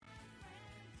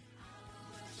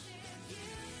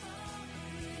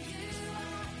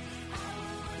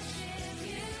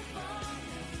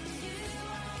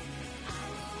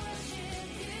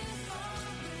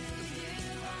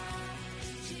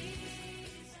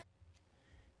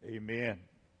Amen.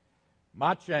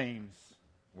 My chains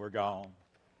were gone.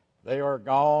 They are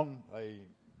gone. They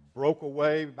broke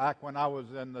away back when I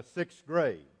was in the 6th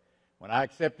grade. When I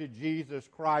accepted Jesus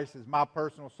Christ as my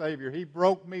personal Savior, He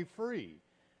broke me free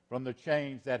from the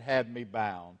chains that had me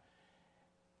bound.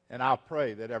 And I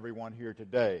pray that everyone here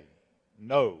today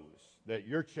knows that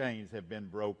your chains have been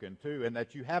broken too, and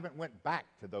that you haven't went back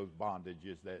to those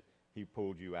bondages that He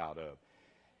pulled you out of.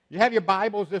 You have your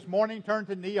Bibles this morning. Turn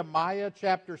to Nehemiah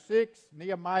chapter 6.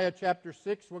 Nehemiah chapter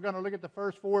 6. We're going to look at the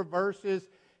first 4 verses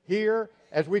here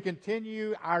as we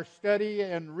continue our study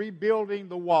in rebuilding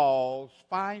the walls,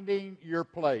 finding your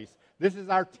place. This is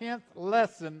our 10th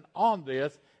lesson on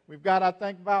this. We've got, I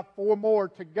think, about 4 more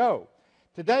to go.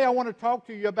 Today I want to talk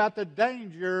to you about the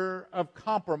danger of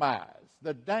compromise.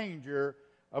 The danger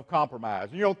of compromise.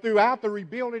 You know, throughout the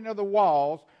rebuilding of the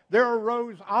walls, there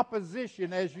arose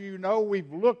opposition, as you know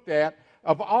we've looked at,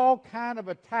 of all kind of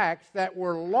attacks that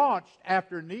were launched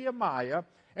after Nehemiah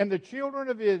and the children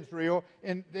of Israel.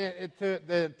 And the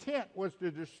intent was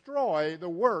to destroy the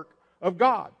work of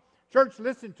God. Church,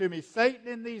 listen to me. Satan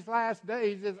in these last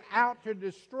days is out to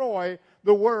destroy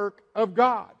the work of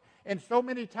God. And so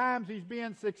many times he's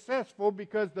being successful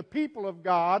because the people of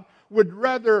God would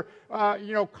rather,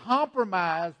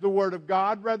 compromise the Word of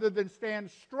God rather than stand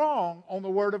strong on the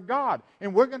Word of God.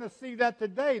 And we're going to see that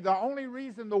today. The only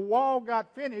reason the wall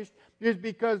got finished is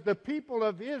because the people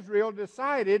of Israel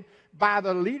decided by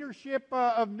the leadership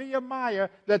of Nehemiah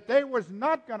that they was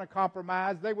not going to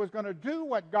compromise. They was going to do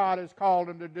what God has called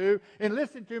them to do. And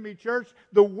listen to me, church,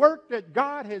 the work that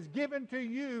God has given to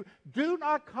you, do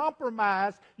not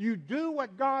compromise. You do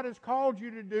what God has called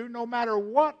you to do no matter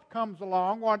what comes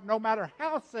along, or no matter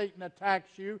how Satan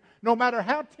attacks you, no matter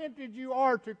how tempted you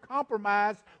are to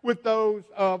compromise with those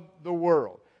of the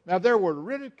world. Now, there were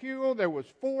ridicule, there was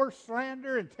force,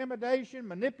 slander, intimidation,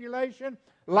 manipulation,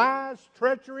 lies,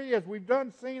 treachery, as we've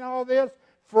seen all this,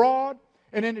 fraud.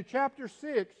 And in chapter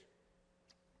 6,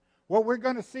 what we're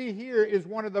going to see here is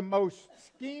one of the most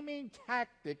scheming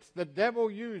tactics the devil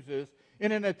uses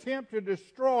in an attempt to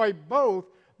destroy both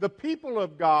the people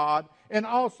of God and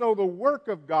also the work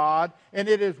of God. And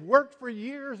it has worked for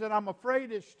years, and I'm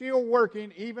afraid it's still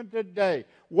working even today.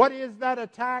 What is that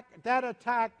attack? That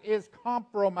attack is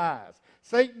compromise.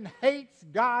 Satan hates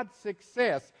God's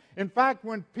success. In fact,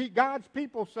 when God's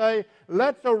people say,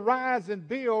 let's arise and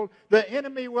build, the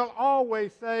enemy will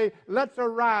always say, let's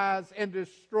arise and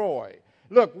destroy.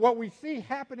 Look, what we see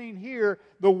happening here,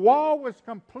 the wall was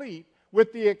complete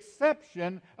with the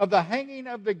exception of the hanging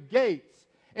of the gates.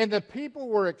 And the people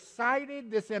were excited.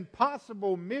 This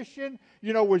impossible mission,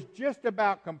 was just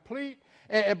about complete.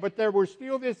 But there was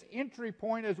still this entry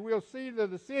point, as we'll see, to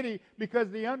the city because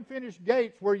the unfinished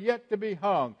gates were yet to be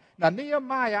hung. Now,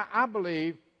 Nehemiah, I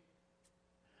believe,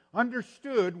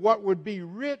 understood what would be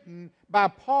written by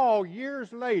Paul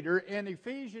years later in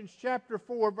Ephesians chapter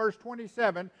 4, verse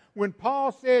 27, when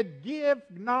Paul said, "Give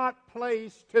not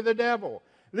place to the devil."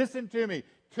 Listen to me.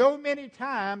 So many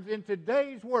times in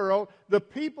today's world, the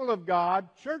people of God,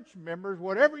 church members,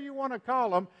 whatever you want to call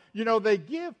them, they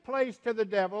give place to the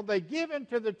devil, they give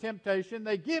into the temptation,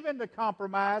 they give into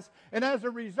compromise, and as a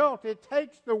result, it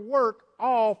takes the work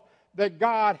off that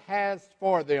God has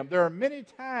for them. There are many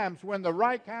times when the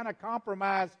right kind of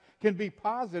compromise can be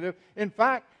positive. In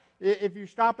fact, if you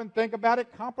stop and think about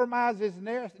it, compromise is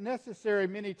necessary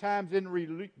many times in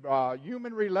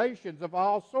human relations of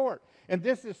all sorts. And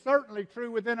this is certainly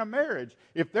true within a marriage.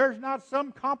 If there's not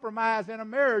some compromise in a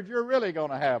marriage, you're really going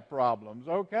to have problems,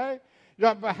 okay?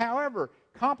 But however,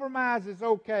 compromise is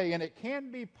okay, and it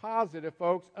can be positive,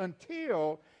 folks,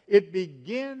 until it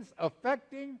begins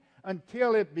affecting,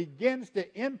 until it begins to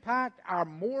impact our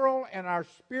moral and our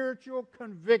spiritual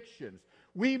convictions.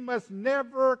 We must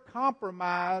never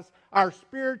compromise our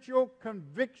spiritual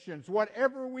convictions.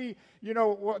 Whatever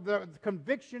the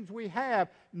convictions we have,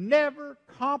 never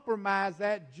compromise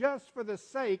that just for the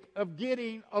sake of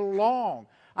getting along.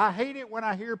 I hate it when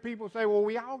I hear people say, well,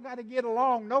 we all got to get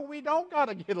along. No, we don't got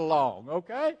to get along,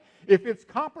 okay? If it's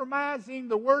compromising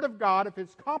the Word of God, if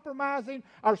it's compromising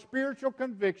our spiritual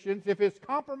convictions, if it's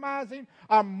compromising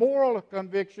our moral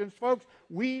convictions, folks,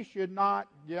 we should not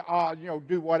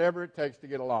do whatever it takes to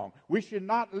get along. We should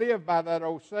not live by that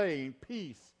old saying,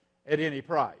 peace at any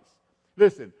price.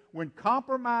 Listen, when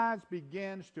compromise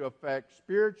begins to affect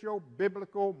spiritual,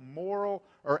 biblical, moral,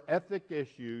 or ethic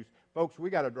issues, folks, we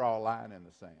got to draw a line in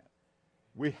the sand.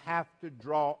 We have to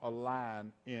draw a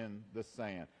line in the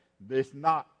sand. It's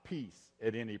not peace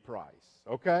at any price,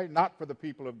 okay? Not for the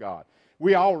people of God.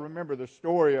 We all remember the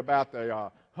story about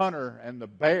the hunter and the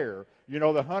bear. You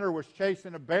know, the hunter was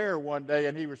chasing a bear one day,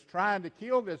 and he was trying to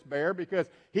kill this bear because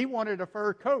he wanted a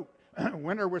fur coat.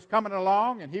 Winter was coming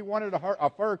along, and he wanted a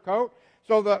fur coat.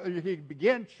 So he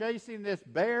began chasing this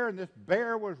bear, and this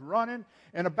bear was running.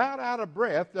 And about out of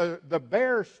breath, the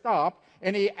bear stopped,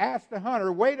 and he asked the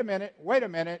hunter, wait a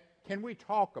minute, can we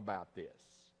talk about this?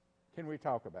 Can we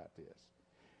talk about this?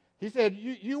 He said,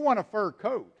 you want a fur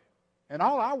coat, and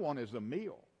all I want is a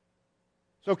meal.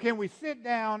 So can we sit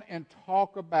down and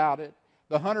talk about it?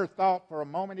 The hunter thought for a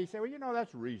moment. He said, well, you know,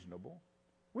 that's reasonable.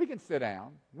 We can sit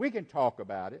down. We can talk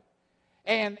about it.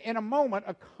 And in a moment,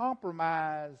 a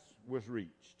compromise was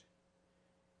reached.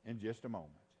 In just a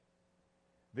moment.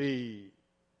 The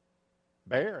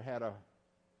bear had a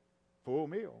full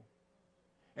meal,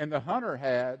 and the hunter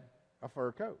had a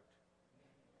fur coat.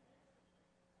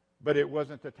 But it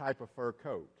wasn't the type of fur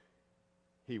coat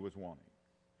he was wanting.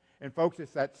 And folks,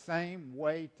 it's that same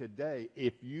way today.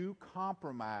 If you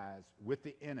compromise with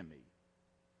the enemy,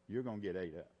 you're going to get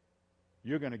ate up.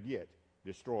 You're going to get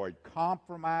destroyed.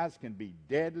 Compromise can be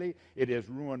deadly. It has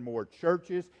ruined more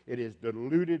churches. It has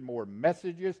diluted more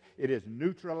messages. It has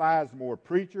neutralized more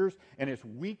preachers. And it's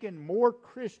weakened more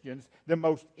Christians than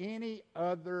most any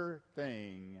other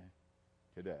thing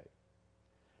today.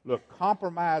 Look,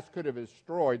 compromise could have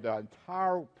destroyed the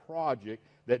entire project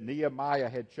that Nehemiah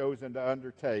had chosen to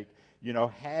undertake, you know,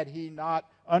 had he not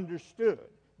understood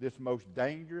this most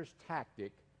dangerous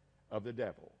tactic of the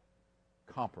devil,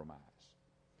 compromise.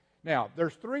 Now,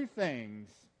 there's three things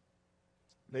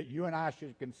that you and I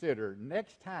should consider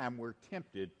next time we're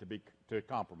tempted to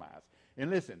compromise. And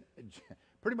listen,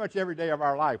 pretty much every day of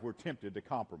our life we're tempted to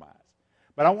compromise.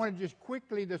 But I want to just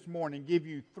quickly this morning give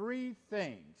you three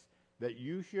things that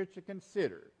you should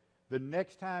consider the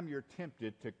next time you're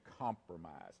tempted to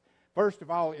compromise. First of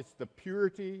all, it's the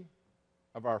purity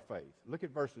of our faith. Look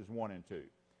at verses 1 and 2.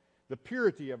 The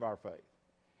purity of our faith.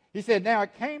 He said, now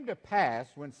it came to pass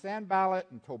when Sanballat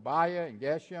and Tobiah and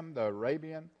Geshem the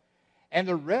Arabian and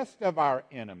the rest of our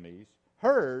enemies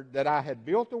heard that I had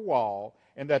built a wall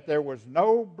and that there was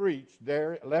no breach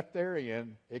there left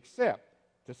therein except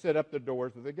to set up the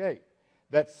doors of the gate,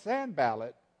 that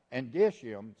Sanballat and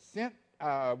Geshem sent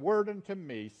word unto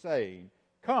me, saying,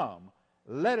 come,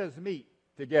 let us meet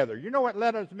together. You know what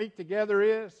let us meet together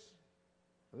is?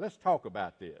 Let's talk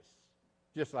about this,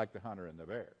 just like the hunter and the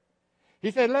bear.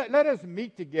 He said, let us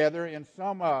meet together in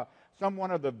some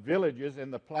one of the villages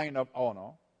in the plain of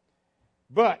Ono.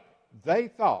 But they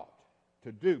thought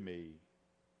to do me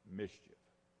mischief.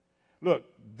 Look,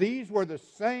 these were the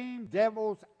same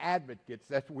devil's advocates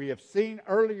that we have seen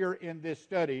earlier in this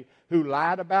study who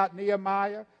lied about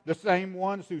Nehemiah, the same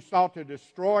ones who sought to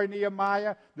destroy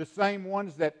Nehemiah, the same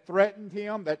ones that threatened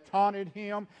him, that taunted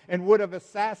him, and would have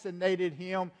assassinated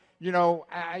him, you know,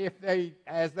 as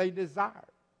they desired.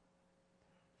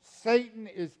 Satan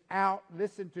is out,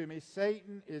 listen to me,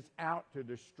 Satan is out to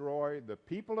destroy the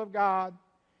people of God.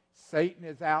 Satan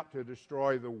is out to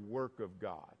destroy the work of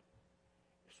God,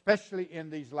 especially in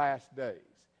these last days.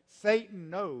 Satan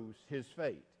knows his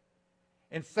fate.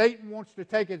 And Satan wants to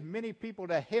take as many people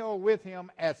to hell with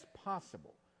him as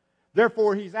possible.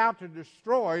 Therefore, he's out to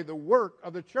destroy the work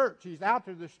of the church. He's out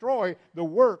to destroy the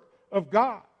work of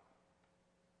God.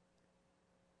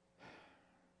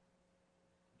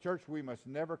 Church, we must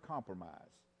never compromise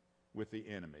with the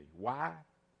enemy. Why?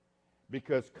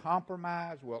 Because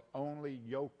compromise will only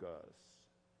yoke us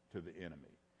to the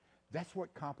enemy. That's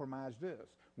what compromise does.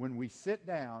 When we sit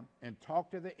down and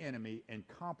talk to the enemy and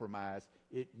compromise,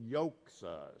 it yokes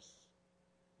us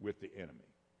with the enemy.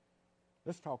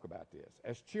 Let's talk about this.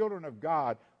 As children of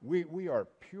God, we are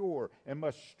pure and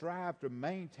must strive to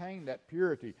maintain that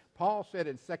purity. Paul said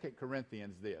in 2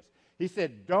 Corinthians this. He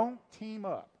said, don't team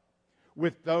up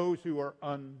with those who are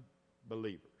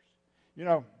unbelievers. You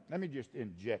know, let me just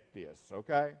inject this,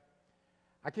 okay?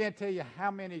 I can't tell you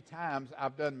how many times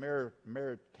I've done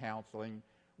marriage counseling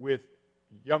with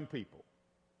young people.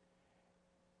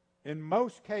 In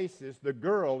most cases, the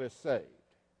girl is saved,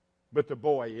 but the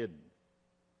boy isn't.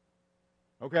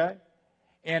 Okay?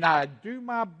 And I do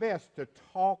my best to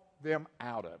talk them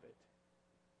out of it.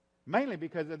 Mainly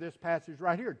because of this passage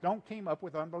right here. Don't team up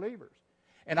with unbelievers.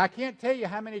 And I can't tell you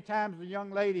how many times the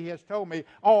young lady has told me,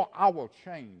 oh, I will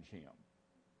change him.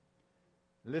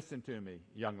 Listen to me,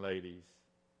 young ladies.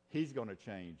 He's going to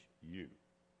change you.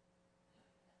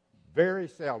 Very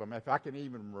seldom, if I can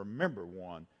even remember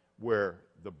one, where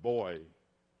the boy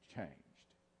changed.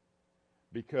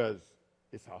 Because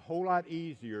it's a whole lot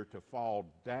easier to fall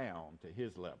down to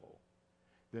his level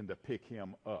than to pick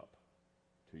him up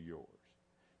to yours.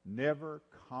 Never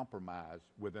compromise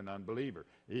with an unbeliever.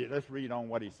 Let's read on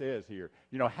what he says here.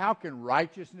 How can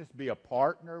righteousness be a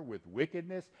partner with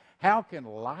wickedness? How can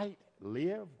light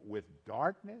live with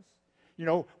darkness?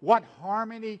 What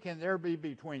harmony can there be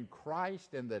between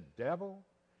Christ and the devil?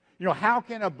 How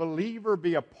can a believer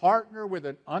be a partner with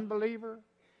an unbeliever?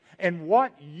 And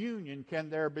what union can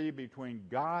there be between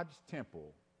God's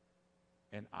temple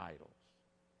and idols?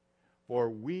 For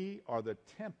we are the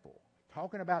temple.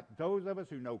 Talking about those of us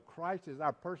who know Christ as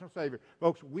our personal Savior.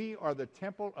 Folks, we are the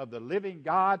temple of the living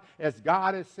God. As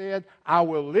God has said, I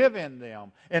will live in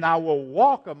them, and I will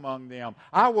walk among them.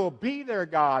 I will be their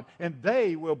God, and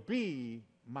they will be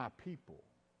my people.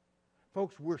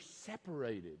 Folks, we're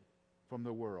separated from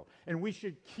the world. And we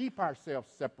should keep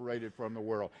ourselves separated from the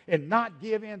world and not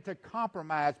give in to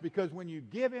compromise, because when you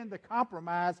give in to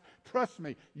compromise, trust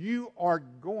me, you are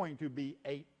going to be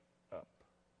ate up.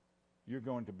 You're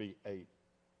going to be ate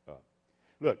up.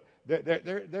 Look,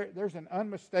 there's an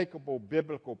unmistakable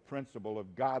biblical principle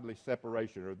of godly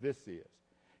separation, or this is,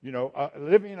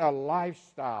 living a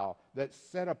lifestyle that's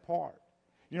set apart.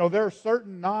 There are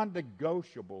certain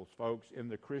non-negotiables, folks, in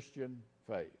the Christian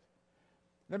faith.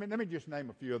 Let me just name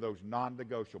a few of those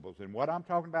non-negotiables. And what I'm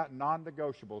talking about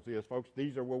non-negotiables is, folks,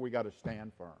 these are where we got to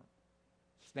stand firm.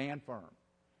 Stand firm.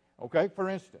 Okay, for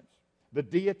instance, the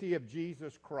deity of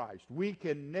Jesus Christ. We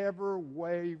can never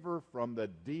waver from the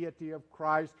deity of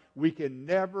Christ. We can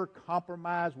never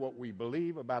compromise what we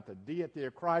believe about the deity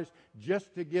of Christ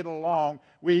just to get along,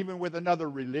 even with another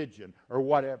religion or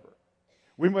whatever.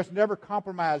 We must never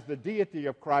compromise the deity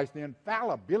of Christ, the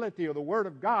infallibility of the Word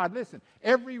of God. Listen,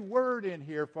 every word in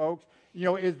here, folks,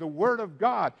 is the Word of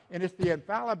God. And it's the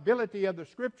infallibility of the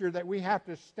Scripture that we have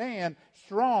to stand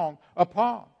strong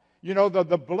upon.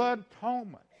 The blood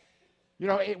atonement.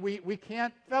 We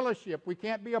can't fellowship. We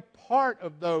can't be a part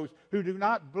of those who do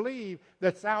not believe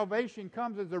that salvation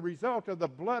comes as a result of the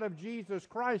blood of Jesus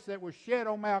Christ that was shed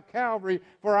on Mount Calvary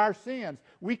for our sins.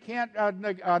 We can't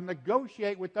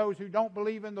negotiate with those who don't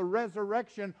believe in the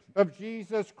resurrection of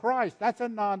Jesus Christ. That's a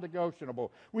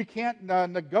non-negotiable. We can't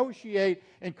negotiate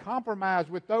and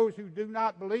compromise with those who do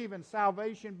not believe in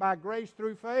salvation by grace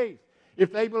through faith.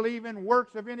 If they believe in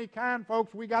works of any kind,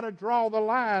 folks, we got to draw the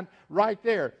line right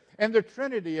there. And the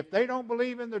Trinity, if they don't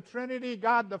believe in the Trinity,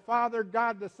 God the Father,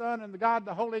 God the Son, and God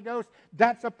the Holy Ghost,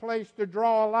 that's a place to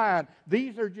draw a line.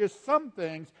 These are just some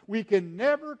things we can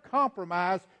never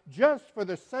compromise just for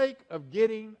the sake of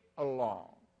getting along.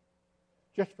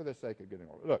 Just for the sake of getting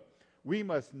along. Look, we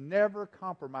must never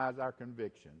compromise our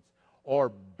convictions or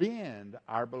bend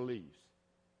our beliefs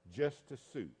just to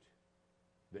suit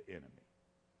the enemy.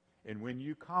 And when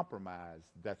you compromise,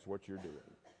 that's what you're doing.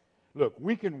 Look,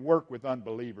 we can work with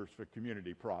unbelievers for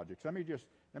community projects. Let me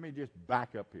just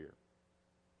back up here.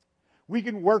 We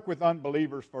can work with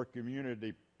unbelievers for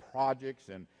community projects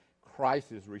and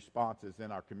crisis responses in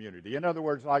our community. In other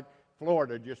words, like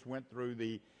Florida just went through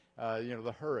the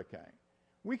hurricane.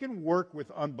 We can work with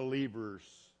unbelievers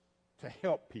to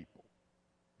help people.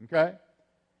 Okay?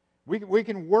 We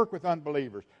can work with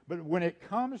unbelievers. But when it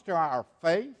comes to our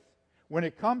faith, when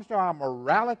it comes to our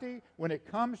morality, when it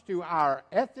comes to our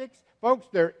ethics, folks,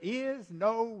 there is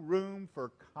no room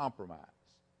for compromise.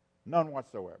 None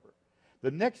whatsoever.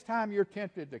 The next time you're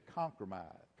tempted to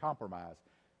compromise,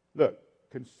 look,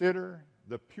 consider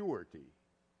the purity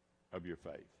of your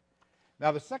faith.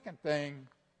 Now, the second thing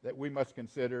that we must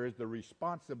consider is the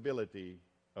responsibility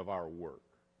of our work.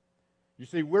 You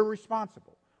see, we're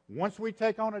responsible. Once we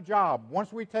take on a job,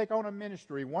 once we take on a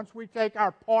ministry, once we take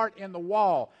our part in the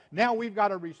wall, now we've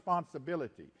got a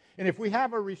responsibility. And if we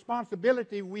have a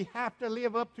responsibility, we have to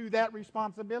live up to that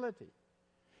responsibility.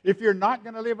 If you're not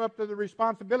going to live up to the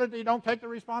responsibility, don't take the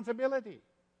responsibility.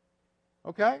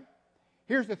 Okay?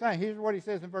 Here's the thing. Here's what he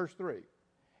says in verse 3.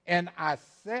 And I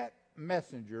set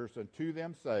messengers unto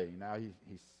them, saying, now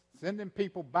he's sending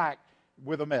people back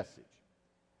with a message.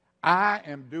 I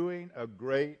am doing a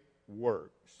great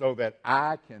work, so that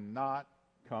I cannot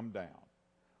come down.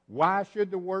 Why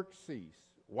should the work cease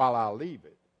while I leave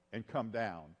it and come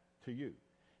down to you?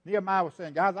 Nehemiah was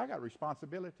saying, guys, I got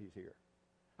responsibilities here.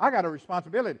 I got a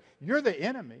responsibility. You're the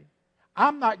enemy.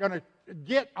 I'm not going to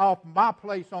get off my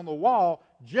place on the wall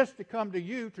just to come to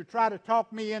you to try to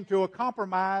talk me into a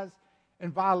compromise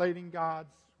and violating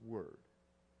God's word.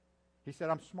 He said,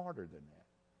 I'm smarter than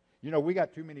that. We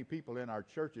got too many people in our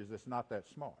churches that's not that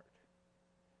smart.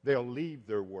 They'll leave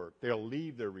their work. They'll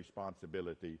leave their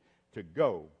responsibility to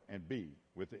go and be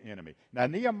with the enemy. Now,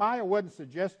 Nehemiah wasn't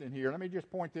suggesting here, let me just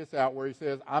point this out where he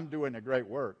says, I'm doing a great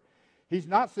work. He's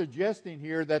not suggesting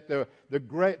here that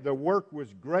the work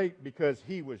was great because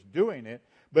he was doing it,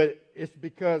 but it's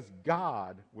because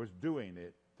God was doing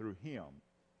it through him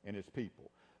and his people.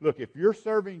 Look, if you're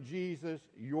serving Jesus,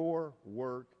 your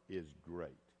work is great.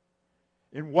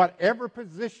 In whatever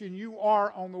position you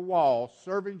are on the wall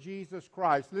serving Jesus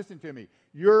Christ, listen to me,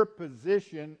 your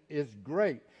position is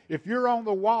great. If you're on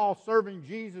the wall serving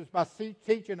Jesus by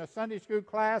teaching a Sunday school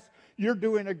class, you're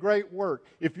doing a great work.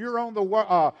 If you're on the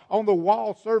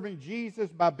wall serving Jesus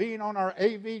by being on our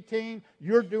AV team,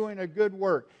 you're doing a good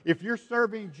work. If you're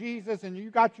serving Jesus and you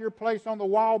got your place on the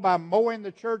wall by mowing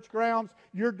the church grounds,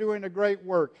 you're doing a great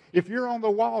work. If you're on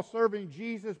the wall serving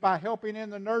Jesus by helping in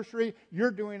the nursery,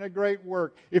 you're doing a great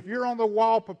work. If you're on the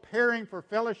wall preparing for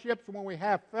fellowships when we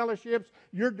have fellowships,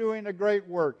 you're doing a great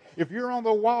work. If you're on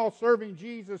the wall serving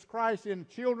Jesus Christ in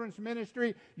children's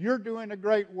ministry, you're doing a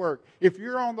great work. If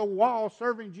you're on the wall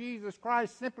serving Jesus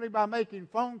Christ simply by making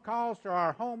phone calls to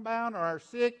our homebound or our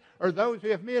sick or those who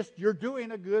have missed, you're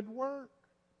doing a good work.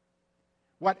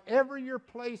 Whatever your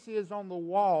place is on the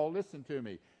wall, listen to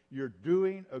me, you're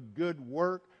doing a good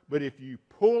work, but if you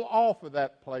pull off of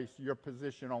that place, your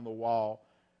position on the wall,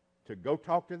 to go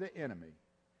talk to the enemy,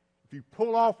 if you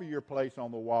pull off of your place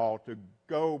on the wall to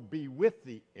go be with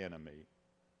the enemy,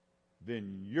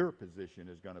 then your position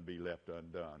is going to be left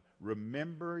undone.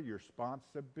 Remember your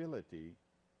responsibility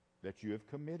that you have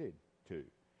committed to.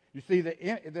 You see,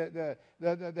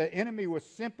 the enemy was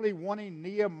simply wanting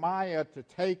Nehemiah to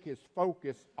take his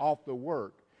focus off the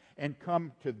work and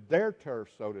come to their turf,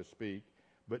 so to speak,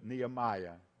 but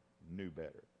Nehemiah knew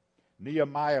better.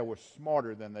 Nehemiah was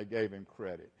smarter than they gave him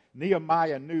credit.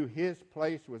 Nehemiah knew his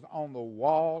place was on the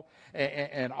wall,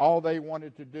 and all they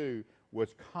wanted to do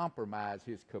was compromise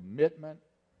his commitment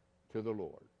to the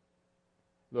Lord.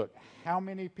 Look, how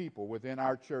many people within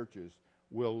our churches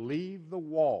will leave the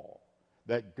wall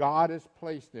that God has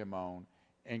placed them on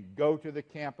and go to the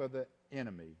camp of the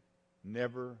enemy,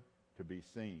 never to be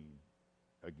seen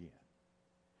again?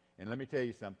 And let me tell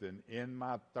you something, in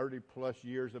my 30-plus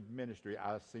years of ministry,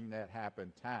 I've seen that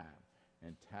happen time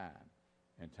and time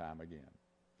and time again.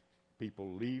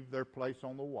 People leave their place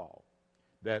on the wall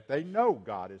that they know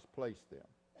God has placed them.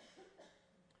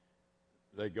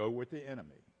 They go with the enemy.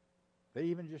 They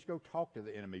even just go talk to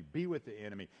the enemy, be with the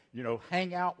enemy,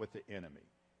 hang out with the enemy.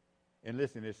 And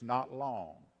listen, it's not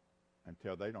long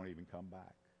until they don't even come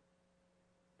back.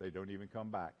 They don't even come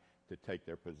back to take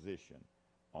their position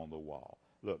on the wall.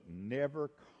 Look,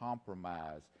 never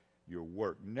compromise your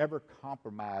work. Never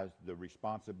compromise the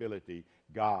responsibility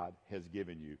God has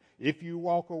given you. If you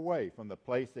walk away from the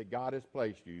place that God has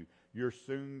placed you, you're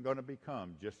soon going to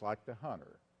become just like the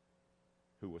hunter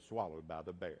who was swallowed by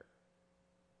the bear.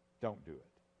 Don't do it.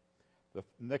 The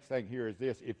next thing here is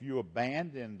this. If you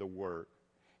abandon the work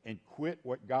and quit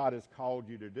what God has called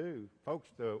you to do, folks,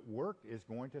 the work is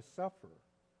going to suffer.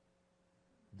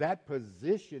 That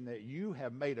position that you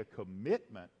have made a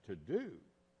commitment to do,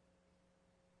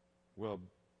 well,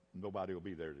 nobody will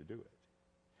be there to do it.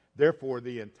 Therefore,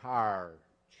 the entire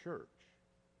church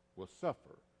will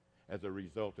suffer as a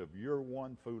result of your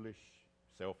one foolish,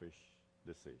 selfish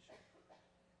decision.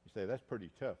 You say, that's pretty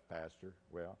tough, Pastor.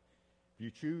 Well, if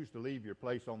you choose to leave your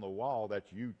place on the wall,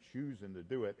 that's you choosing to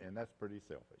do it, and that's pretty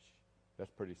selfish.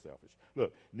 That's pretty selfish.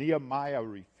 Look, Nehemiah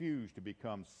refused to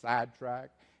become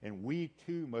sidetracked, and we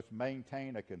too must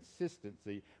maintain a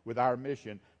consistency with our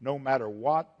mission no matter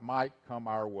what might come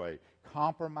our way.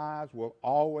 Compromise will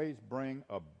always bring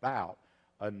about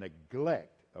a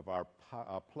neglect of our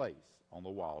place on the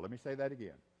wall. Let me say that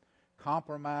again.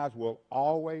 Compromise will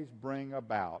always bring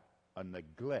about a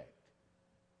neglect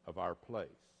of our place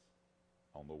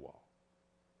on the wall.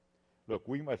 Look,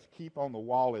 we must keep on the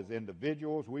wall as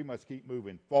individuals. We must keep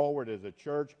moving forward as a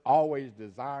church, always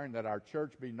desiring that our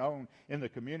church be known in the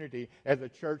community as a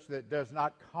church that does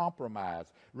not compromise.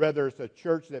 Rather, it's a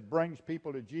church that brings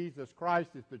people to Jesus Christ.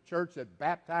 It's the church that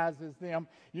baptizes them,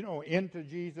 into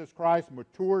Jesus Christ,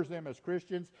 matures them as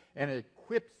Christians, and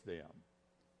equips them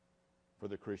for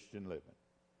the Christian living.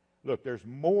 Look, there's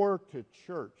more to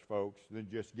church, folks, than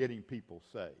just getting people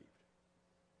saved.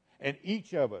 And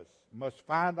each of us must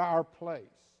find our place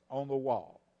on the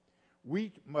wall.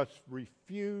 We must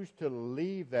refuse to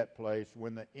leave that place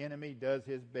when the enemy does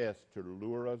his best to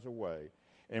lure us away.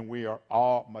 And we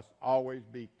must always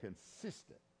be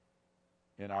consistent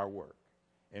in our work.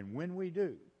 And when we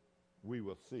do, we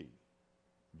will see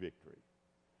victory.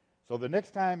 So the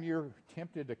next time you're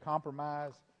tempted to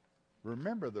compromise,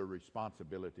 remember the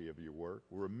responsibility of your work.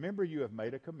 Remember you have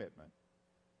made a commitment.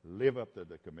 Live up to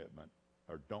the commitment,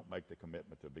 or don't make the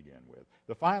commitment to begin with.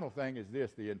 The final thing is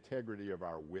this, the integrity of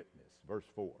our witness. Verse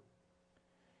 4.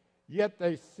 Yet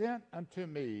they sent unto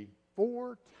me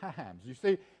 4 times. You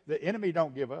see, the enemy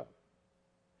don't give up.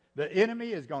 The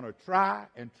enemy is going to try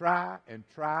and try and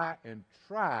try and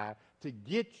try to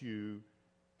get you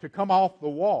to come off the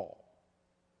wall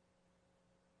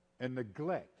and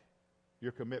neglect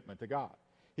your commitment to God.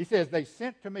 He says, they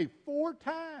sent to me 4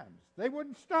 times. They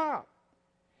wouldn't stop.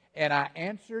 And I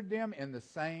answered them in the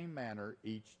same manner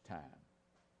each time.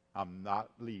 I'm not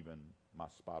leaving my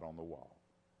spot on the wall.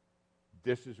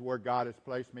 This is where God has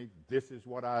placed me. This is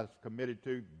what I've committed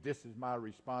to. This is my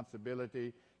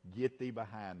responsibility. Get thee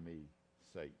behind me,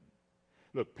 Satan.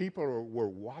 Look, people were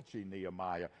watching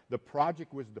Nehemiah. The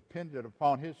project was dependent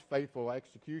upon his faithful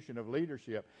execution of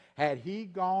leadership. Had he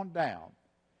gone down,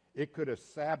 it could have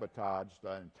sabotaged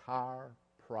the entire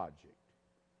project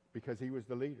because he was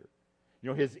the leader. You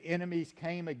know, his enemies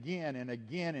came again and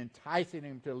again, enticing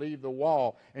him to leave the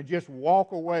wall and just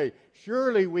walk away.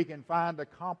 Surely we can find a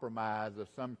compromise of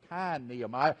some kind,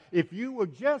 Nehemiah, if you will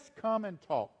just come and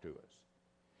talk to us.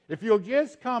 If you'll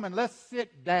just come and let's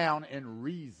sit down and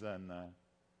reason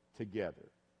together.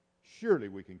 Surely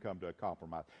we can come to a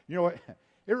compromise. You know what?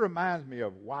 It reminds me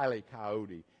of Wile E.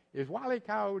 Coyote. Is Wile E.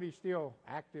 Coyote still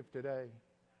active today?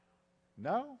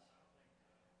 No?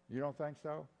 You don't think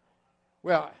so?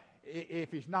 Well,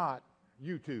 if he's not,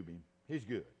 YouTube him. He's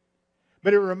good.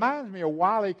 But it reminds me of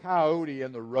Wile E. Coyote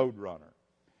and the Roadrunner.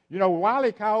 You know, Wile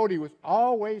E. Coyote was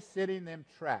always setting them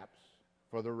traps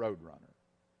for the Roadrunner.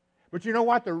 But you know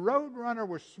what? The Roadrunner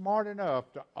was smart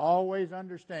enough to always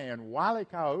understand Wile E.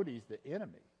 Coyote's the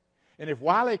enemy. And if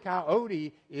Wile E.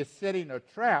 Coyote is setting a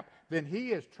trap, then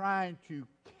he is trying to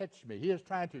catch me. He is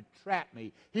trying to trap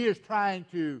me. He is trying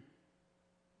to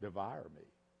devour me.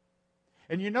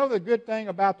 And you know the good thing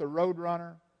about the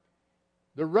Roadrunner?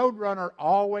 The Roadrunner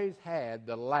always had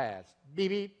the last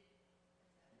beep beep.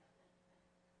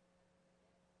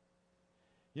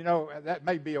 You know, that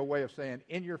may be a way of saying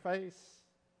in your face.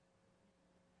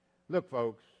 Look,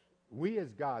 folks, we as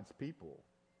God's people,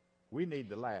 we need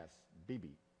the last beep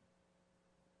beep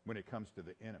when it comes to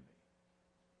the enemy.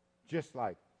 Just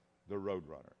like the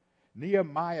Roadrunner.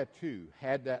 Nehemiah, too,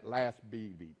 had that last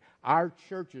beep beep. Our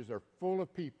churches are full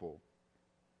of people,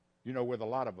 you know, with a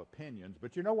lot of opinions.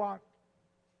 But you know what?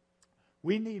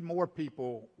 We need more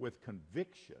people with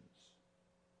convictions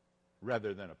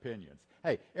rather than opinions.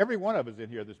 Hey, every one of us in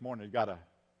here this morning has got an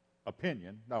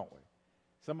opinion, don't we?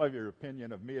 Some of your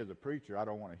opinion of me as a preacher I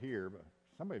don't want to hear, but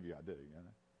some of you I do, you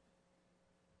know.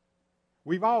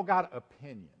 We've all got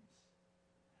opinions.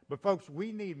 But folks,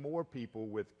 we need more people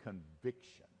with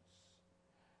convictions.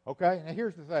 Okay? Now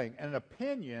here's the thing. An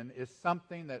opinion is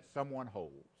something that someone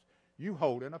holds. You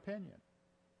hold an opinion.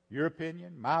 Your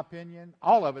opinion, my opinion,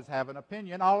 all of us have an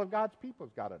opinion. All of God's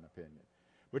people's got an opinion.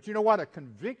 But you know what? A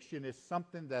conviction is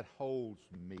something that holds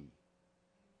me.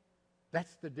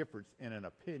 That's the difference in an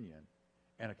opinion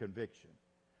and a conviction.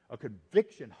 A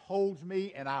conviction holds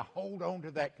me, and I hold on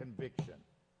to that conviction.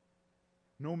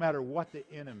 No matter what the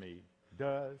enemy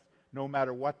does, no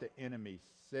matter what the enemy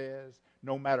says,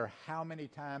 no matter how many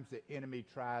times the enemy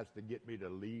tries to get me to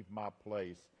leave my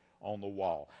place on the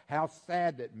wall. How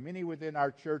sad that many within our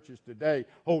churches today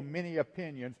hold many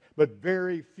opinions, but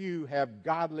very few have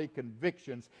godly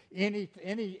convictions.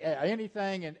 Anything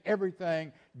and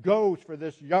everything goes for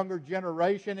this younger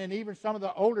generation and even some of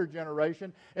the older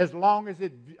generation as long as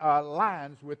it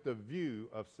aligns with the view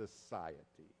of society.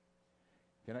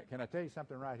 Can I tell you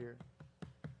something right here?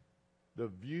 The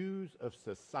views of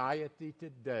society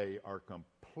today are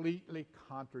completely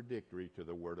contradictory to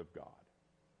the Word of God.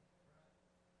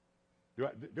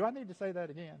 Do I need to say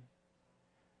that again?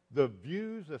 The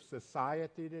views of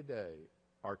society today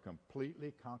are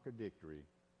completely contradictory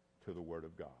to the Word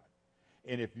of God.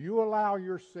 And if you allow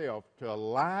yourself to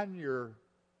align your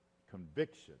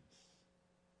convictions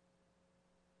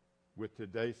with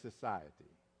today's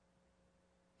society,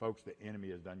 folks, the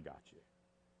enemy has done got you.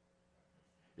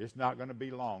 It's not going to be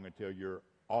long until you're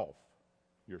off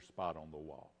your spot on the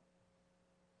wall.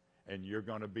 And you're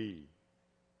going to be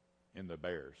in the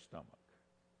bear's stomach,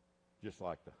 just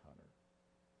like the hunter.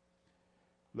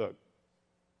 Look,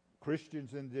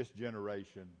 Christians in this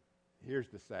generation, here's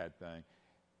the sad thing.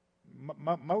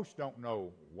 Most don't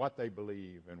know what they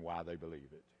believe and why they believe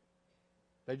it.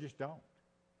 They just don't.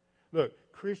 Look,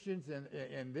 Christians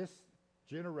in this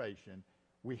generation,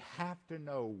 we have to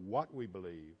know what we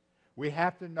believe. We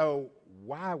have to know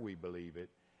why we believe it,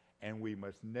 and we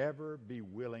must never be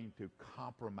willing to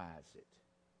compromise it.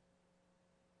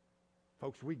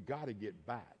 Folks, we got to get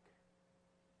back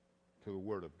to the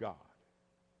Word of God,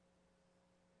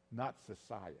 not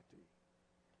society.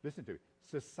 Listen to me.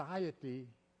 Society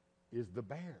is the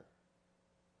bear,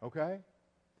 okay?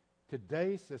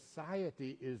 Today's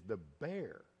society is the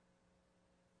bear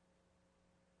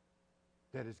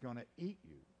that is going to eat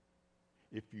you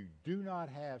if you do not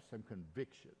have some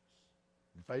convictions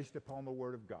based upon the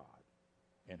Word of God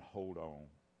and hold on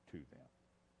to them.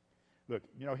 Look,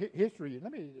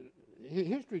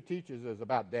 history teaches us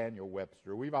about Daniel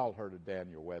Webster. We've all heard of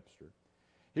Daniel Webster.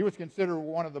 He was considered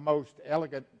one of the most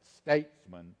elegant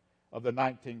statesmen of the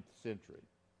 19th century.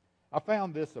 I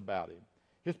found this about him.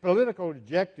 His political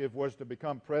objective was to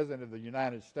become president of the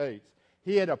United States.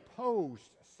 He had opposed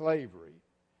slavery,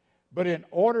 but in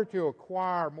order to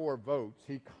acquire more votes,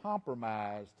 he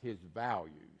compromised his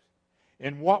values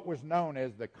in what was known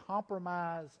as the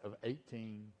Compromise of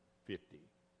 1850.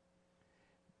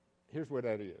 Here's what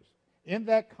that is. In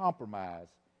that compromise,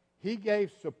 he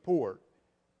gave support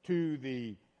to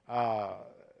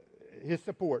his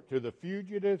support to the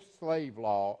Fugitive Slave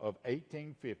Law of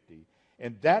 1850,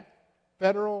 and that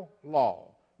federal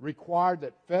law required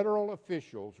that federal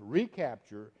officials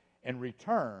recapture and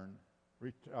return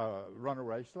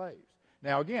runaway slaves.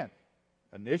 Now again,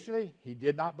 initially he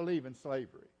did not believe in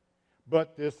slavery,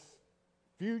 but this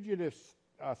Fugitive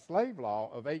Slave Law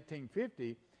of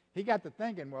 1850, he got to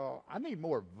thinking, well, I need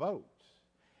more votes.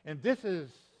 And this is,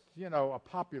 a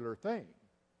popular thing.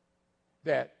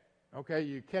 That, okay,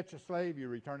 you catch a slave, you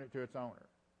return it to its owner.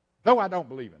 Though I don't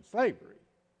believe in slavery,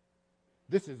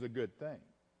 this is a good thing.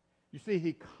 You see,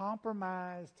 he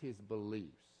compromised his beliefs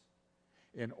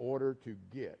in order to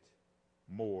get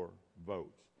more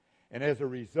votes. And as a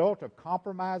result of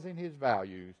compromising his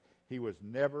values, he was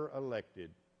never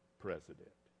elected president.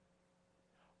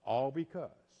 All because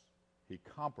he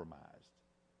compromised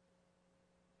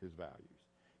his values.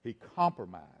 He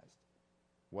compromised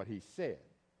what he said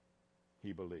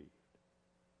he believed.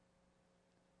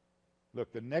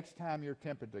 Look, the next time you're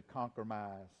tempted to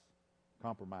compromise,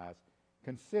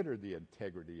 consider the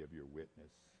integrity of your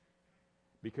witness.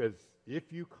 Because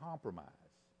if you compromise,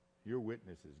 your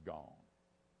witness is gone.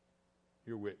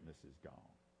 Your witness is gone.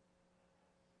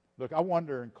 Look, I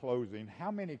wonder in closing,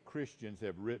 how many Christians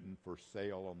have written for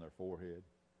sale on their forehead?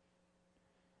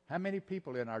 How many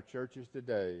people in our churches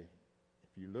today,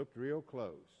 if you looked real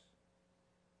close,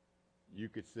 you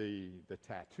could see the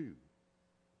tattoo,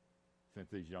 since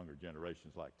these younger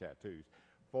generations like tattoos,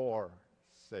 for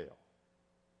sale.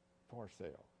 For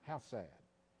sale. How sad.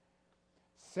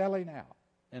 Selling out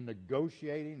and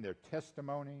negotiating their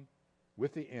testimony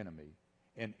with the enemy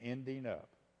and ending up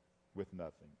with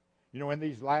nothing. In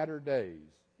these latter days,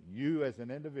 you as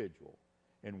an individual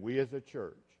and we as a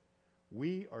church,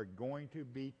 we are going to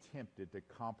be tempted to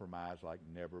compromise like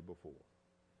never before.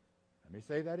 Let me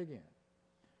say that again.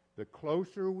 The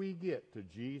closer we get to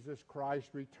Jesus Christ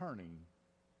returning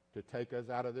to take us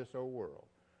out of this old world,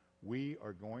 we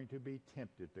are going to be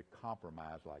tempted to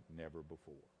compromise like never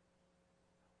before.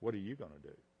 What are you going to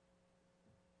do?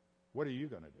 What are you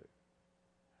going to do?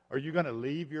 Are you going to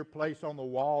leave your place on the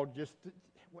wall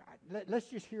let's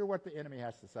just hear what the enemy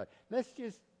has to say. Let's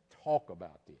just talk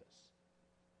about this.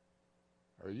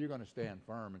 Or are you going to stand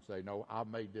firm and say, no, I've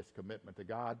made this commitment to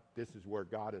God. This is where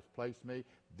God has placed me.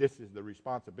 This is the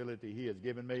responsibility he has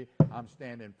given me. I'm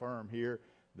standing firm here.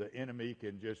 The enemy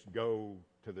can just go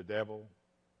to the devil.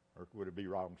 Or would it be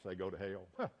wrong to say go to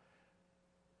hell?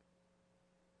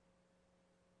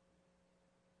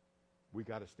 We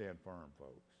got to stand firm,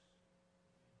 folks,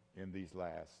 in these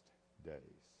last days.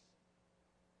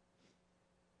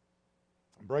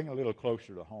 Bring a little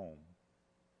closer to home.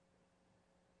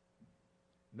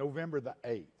 November the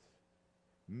 8th,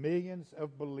 millions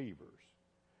of believers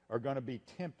are going to be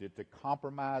tempted to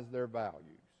compromise their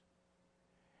values.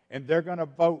 And they're going to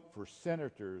vote for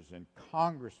senators and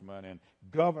congressmen and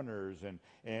governors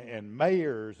and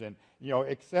mayors and,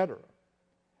 et cetera,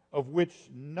 of which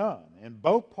none in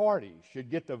both parties should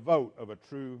get the vote of a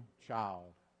true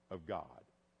child of God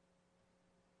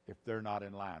if they're not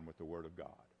in line with the Word of God.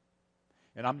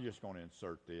 And I'm just going to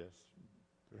insert this.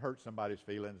 If it hurts somebody's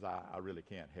feelings, I really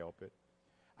can't help it.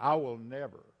 I will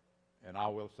never, and I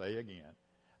will say again,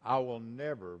 I will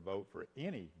never vote for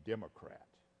any Democrat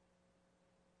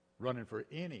running for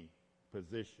any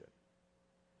position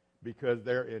because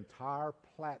their entire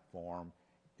platform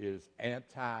is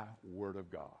anti-Word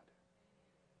of God.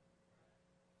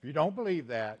 If you don't believe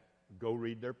that, go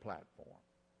read their platform.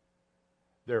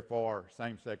 They're for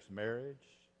same-sex marriage.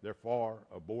 They're for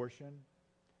abortion.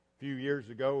 A few years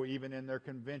ago, even in their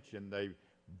convention, they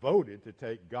voted to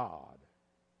take God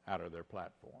out of their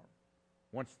platform.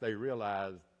 Once they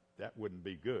realized that wouldn't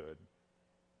be good,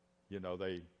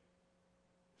 they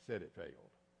said it failed.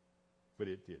 But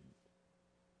it didn't.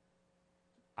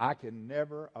 I can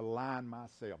never align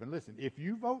myself. And listen, if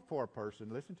you vote for a person,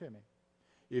 listen to me.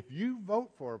 If you vote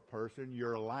for a person,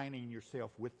 you're aligning yourself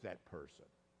with that person.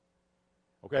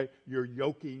 Okay? You're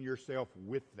yoking yourself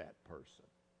with that person.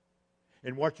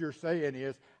 And what you're saying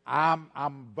is, I'm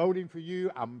voting for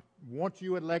you. I want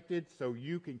you elected so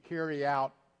you can carry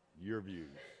out your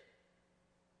views,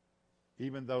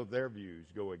 even though their views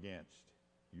go against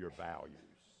your values.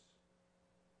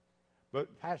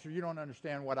 But, Pastor, you don't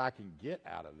understand what I can get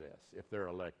out of this if they're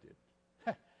elected.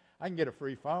 I can get a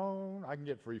free phone. I can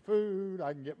get free food.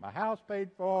 I can get my house paid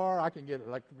for. I can get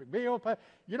electric bill paid.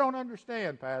 You don't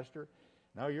understand, Pastor.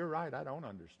 No, you're right. I don't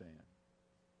understand.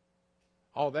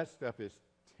 All that stuff is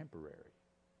temporary.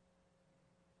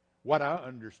 What I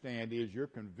understand is your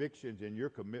convictions and your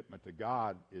commitment to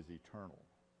God is eternal.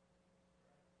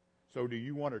 So do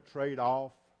you want to trade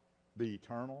off the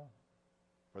eternal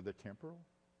for the temporal?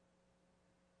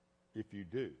 If you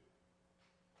do,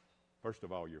 first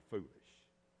of all, you're foolish.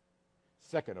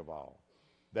 Second of all,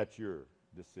 that's your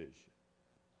decision.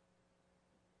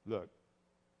 Look,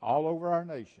 all over our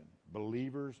nation,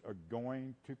 believers are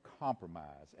going to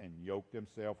compromise and yoke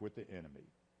themselves with the enemy.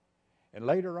 And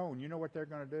later on, you know what they're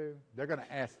going to do? They're going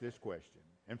to ask this question.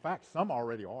 In fact, some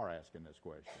already are asking this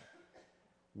question.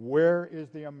 Where is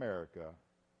the America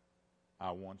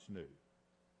I once knew?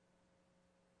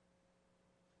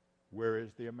 Where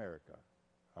is the America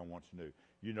I once knew?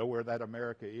 You know where that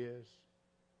America is?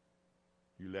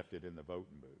 You left it in the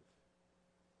voting booth.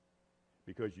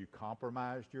 Because you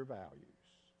compromised your values.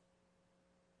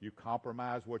 You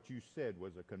compromised what you said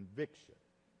was a conviction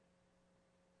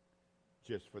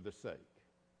just for the sake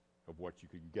of what you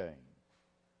could gain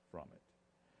from it.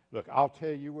 Look, I'll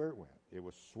tell you where it went. It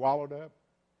was swallowed up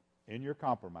in your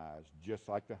compromise, just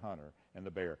like the hunter and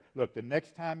the bear. Look, the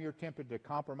next time you're tempted to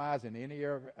compromise in any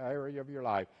area of your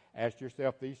life, ask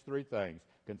yourself these three things.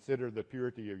 Consider the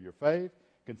purity of your faith,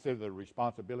 consider the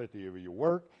responsibility of your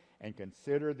work, and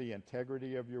consider the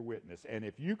integrity of your witness. And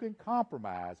if you can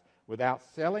compromise without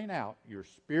selling out your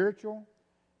spiritual,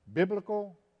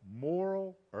 biblical,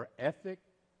 moral, or ethic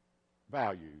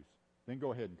values, then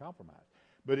go ahead and compromise.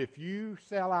 But if you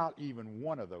sell out even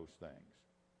one of those things,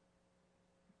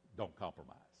 don't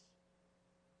compromise.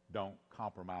 Don't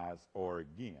compromise, or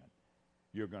again,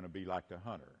 you're going to be like the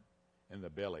hunter in the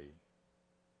belly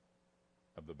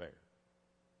of the bear.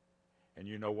 And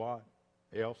you know what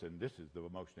else? And this is the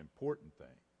most important thing.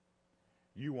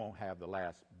 You won't have the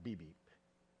last beep beep.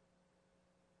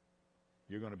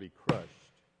 You're going to be crushed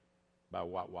by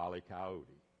what Wile E. Coyote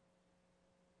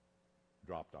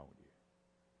dropped on you.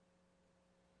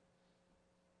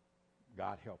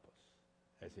 God help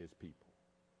us as his people.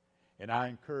 And I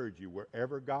encourage you,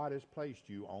 wherever God has placed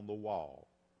you on the wall,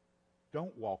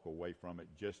 don't walk away from it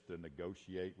just to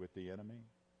negotiate with the enemy.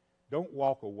 Don't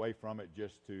walk away from it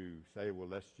just to say, well,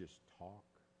 let's just talk.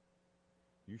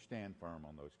 You stand firm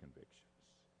on those convictions.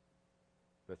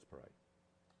 Let's pray.